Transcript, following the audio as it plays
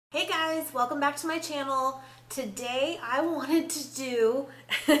guys, welcome back to my channel. Today I wanted to do,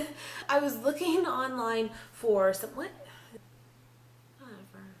 I was looking online for some, what?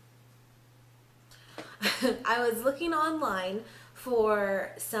 Whatever. I was looking online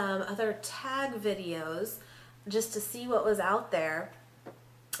for some other tag videos just to see what was out there,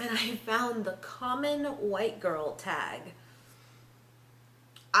 and I found the common white girl tag.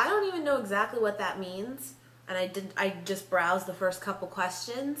 I don't even know exactly what that means. And I just browsed the first couple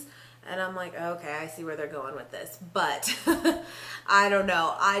questions and I'm like, okay, I see where they're going with this. But I don't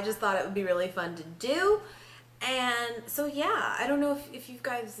know. I just thought it would be really fun to do. And so yeah, I don't know if you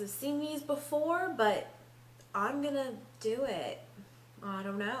guys have seen these before, but I'm gonna do it. I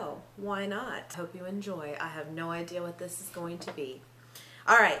don't know. Why not? Hope you enjoy. I have no idea what this is going to be.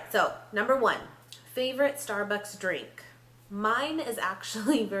 All right, so number 1, favorite Starbucks drink. Mine is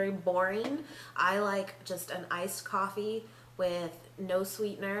actually very boring. I like just an iced coffee with no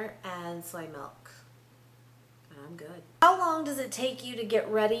sweetener and soy milk. And I'm good. How long does it take you to get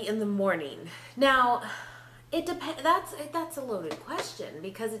ready in the morning? Now, it depends. That's a loaded question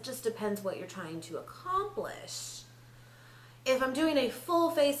because it just depends what you're trying to accomplish. If I'm doing a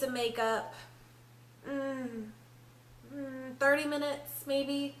full face of makeup, 30 minutes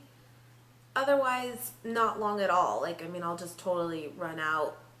maybe. Otherwise, not long at all. Like, I mean, I'll just totally run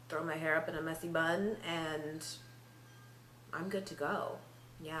out, throw my hair up in a messy bun, and I'm good to go.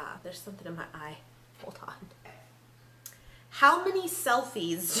 Yeah, there's something in my eye. Hold on. How many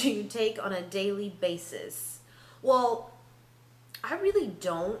selfies do you take on a daily basis? Well, I really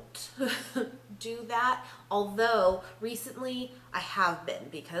don't do that, although recently I have been.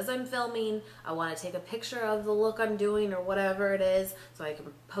 Because I'm filming, I want to take a picture of the look I'm doing or whatever it is so I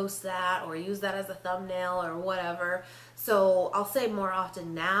can post that or use that as a thumbnail or whatever. So I'll say more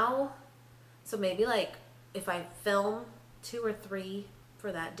often now. So maybe like if I film 2 or 3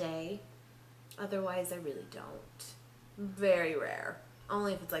 for that day. Otherwise I really don't. Very rare.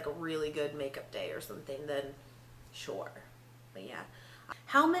 Only if it's like a really good makeup day or something, then sure. But yeah.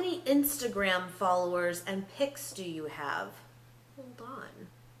 How many Instagram followers and pics do you have? Hold on.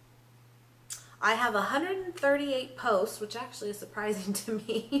 I have 138 posts, which actually is surprising to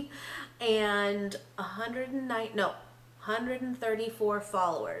me, and 134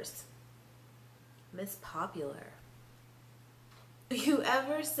 followers. Miss Popular. Do you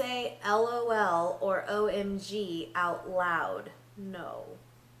ever say LOL or OMG out loud? No.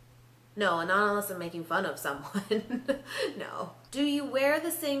 No, not unless I'm making fun of someone. No. Do you wear the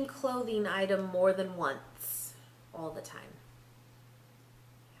same clothing item more than once? All the time.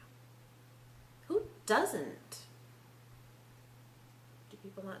 Yeah. Who doesn't? Do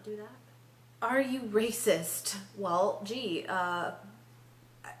people not do that? Are you racist? Well, gee, I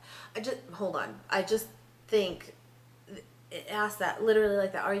just, hold on. I just think, it asked that, literally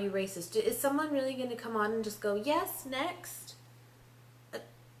like that, are you racist? Is someone really going to come on and just go, yes, next?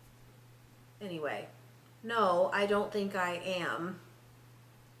 Anyway, no, I don't think I am.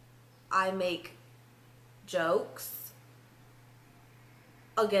 I make jokes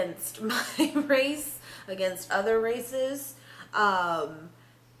against my race, against other races.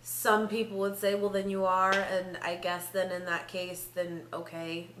 Some people would say, well, then you are, and I guess then in that case, then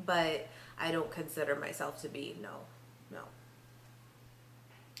okay, but I don't consider myself to be, no.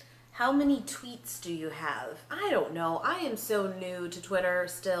 How many tweets do you have? I don't know. I am so new to Twitter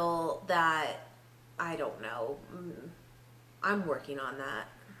still that I don't know. I'm working on that.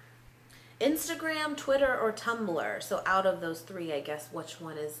 Instagram, Twitter, or Tumblr? So out of those 3, I guess, which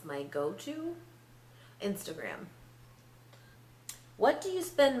one is my go-to? Instagram. What do you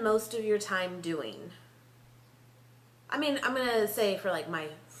spend most of your time doing? I mean, I'm going to say for like my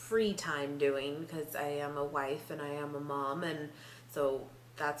free time doing, because I am a wife and I am a mom, and so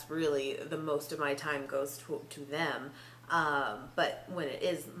that's really the most of my time goes to them. But when it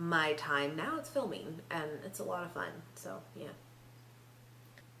is my time, now it's filming and it's a lot of fun. So yeah.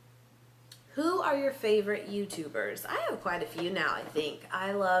 Who are your favorite YouTubers? I have quite a few now, I think.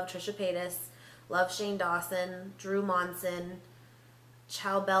 I love Trisha Paytas, love Shane Dawson, Drew Monson,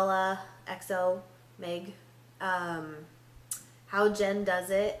 Chow Bella, EXO, Meg, How Jen Does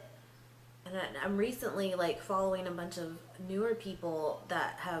It. And I'm recently like following a bunch of newer people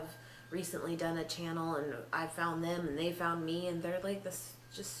that have recently done a channel, and I found them and they found me, and they're like this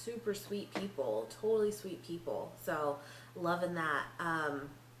just super sweet people, totally sweet people. So loving that.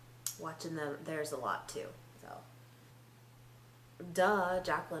 Watching them, there's a lot too. So duh,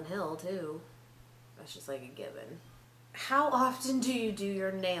 Jaclyn Hill too. That's just like a given. How often do you do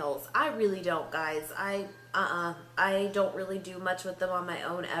your nails? I really don't, guys. I don't really do much with them on my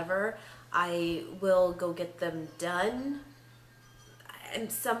own ever. I will go get them done.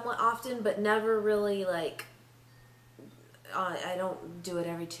 and somewhat often, but never really like, I don't do it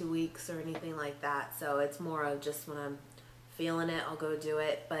every 2 weeks or anything like that. So it's more of just when I'm feeling it, I'll go do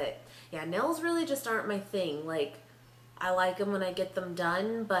it. But yeah, nails really just aren't my thing. Like, I like them when I get them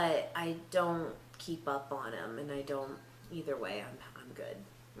done, but I don't keep up on them, and I don't, either way, I'm good.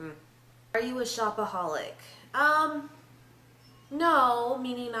 Are you a shopaholic? No,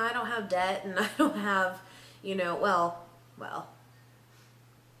 meaning I don't have debt and I don't have, well,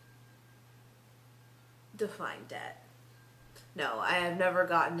 define debt. No, I have never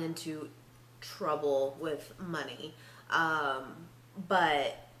gotten into trouble with money.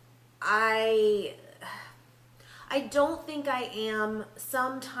 But I don't think I am.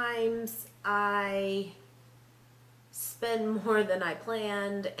 Sometimes I spend more than I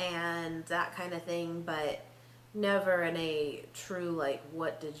planned and that kind of thing, but never in a true, like,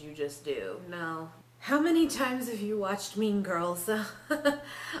 what did you just do? No. How many times have you watched Mean Girls? A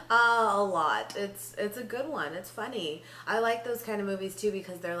lot. It's a good one. It's funny. I like those kind of movies too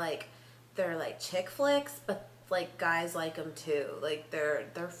because they're like chick flicks, but like guys like them too. Like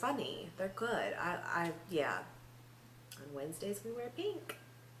they're funny. They're good. Yeah. On Wednesdays we wear pink.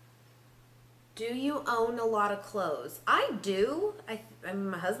 Do you own a lot of clothes? I do.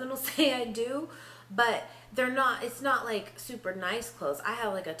 My husband will say I do, but it's not like super nice clothes. I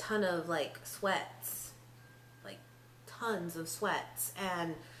have like a ton of like sweats, like tons of sweats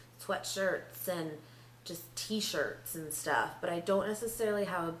and sweatshirts and just t-shirts and stuff, but I don't necessarily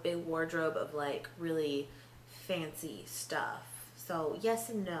have a big wardrobe of like really fancy stuff. So yes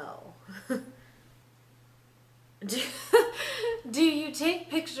and no. Do you take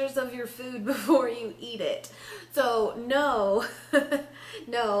pictures of your food before you eat it? So no.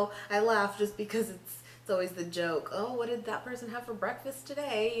 No, I laugh just because it's always the joke. Oh, what did that person have for breakfast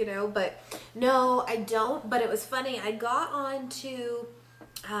today? But no, I don't. But it was funny. I got onto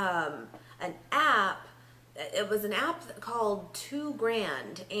an app. It was an app called 2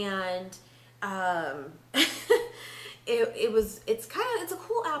 Grand, and it's a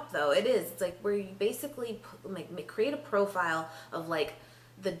cool app though. It is. It's like where you basically create a profile of like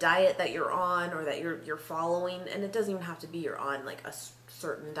the diet that you're on or that you're following, and it doesn't even have to be you're on like a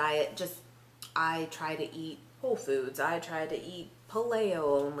certain diet. Just I try to eat whole foods. I try to eat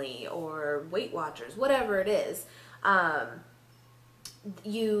paleo only or Weight Watchers, whatever it is.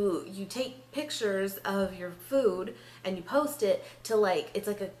 You take pictures of your food and you post it to like, it's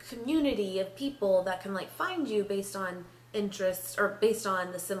like a community of people that can like find you based on interests or based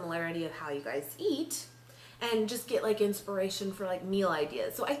on the similarity of how you guys eat, and just get like inspiration for like meal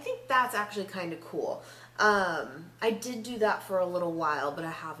ideas. So I think that's actually kind of cool. I did do that for a little while, but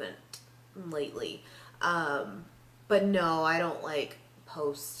I haven't lately. But no, I don't like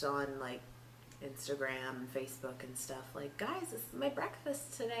post on like Instagram and Facebook and stuff like, guys, this is my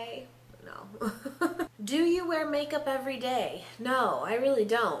breakfast today. No. Do you wear makeup every day? No, I really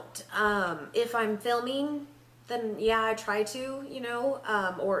don't. If I'm filming, then yeah, I try to,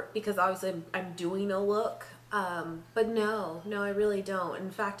 or because obviously I'm doing a look. But no, I really don't. In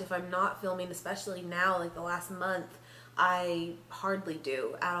fact, if I'm not filming, especially now, like the last month, I hardly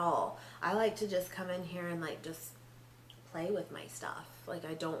do at all. I like to just come in here and like just play with my stuff. Like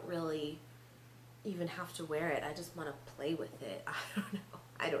I don't really even have to wear it. I just want to play with it.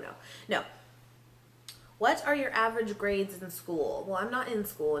 I don't know. No. What are your average grades in school? Well, I'm not in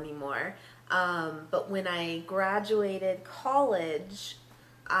school anymore. But when I graduated college,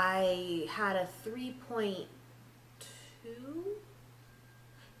 I had a 3.2.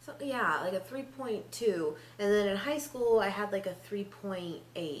 So yeah, like a 3.2. And then in high school, I had like a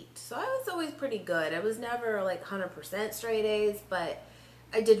 3.8. So I was always pretty good. I was never like 100% straight A's, but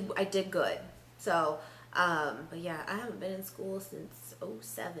I did good. So, but yeah, I haven't been in school since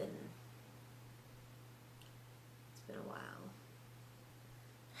 2007. It's been a while.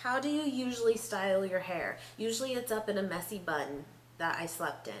 How do you usually style your hair? Usually it's up in a messy bun that I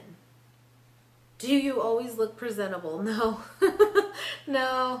slept in. Do you always look presentable? No.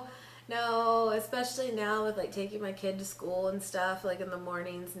 No, especially now with like taking my kid to school and stuff, like in the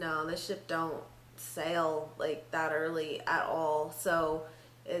mornings. No, the ship don't sail like that early at all. So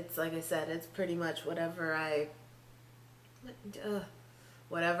it's like I said, it's pretty much whatever I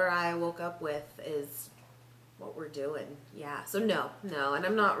woke up with is what we're doing. Yeah. So no. And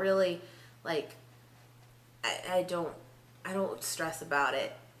I'm not really like, I don't stress about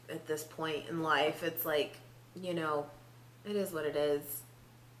it at this point in life. It's like, it is what it is.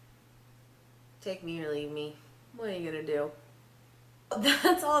 Take me or leave me. What are you gonna do?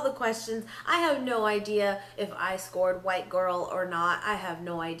 That's all the questions. I have no idea if I scored white girl or not. I have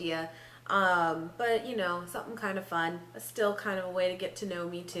no idea. But you know, something kind of fun. Still kind of a way to get to know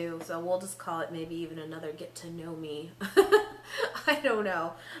me too. So we'll just call it maybe even another get to know me. I don't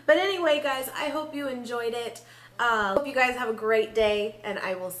know. But anyway, guys, I hope you enjoyed it. Hope you guys have a great day, and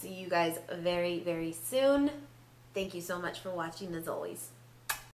I will see you guys very, very soon. Thank you so much for watching as always.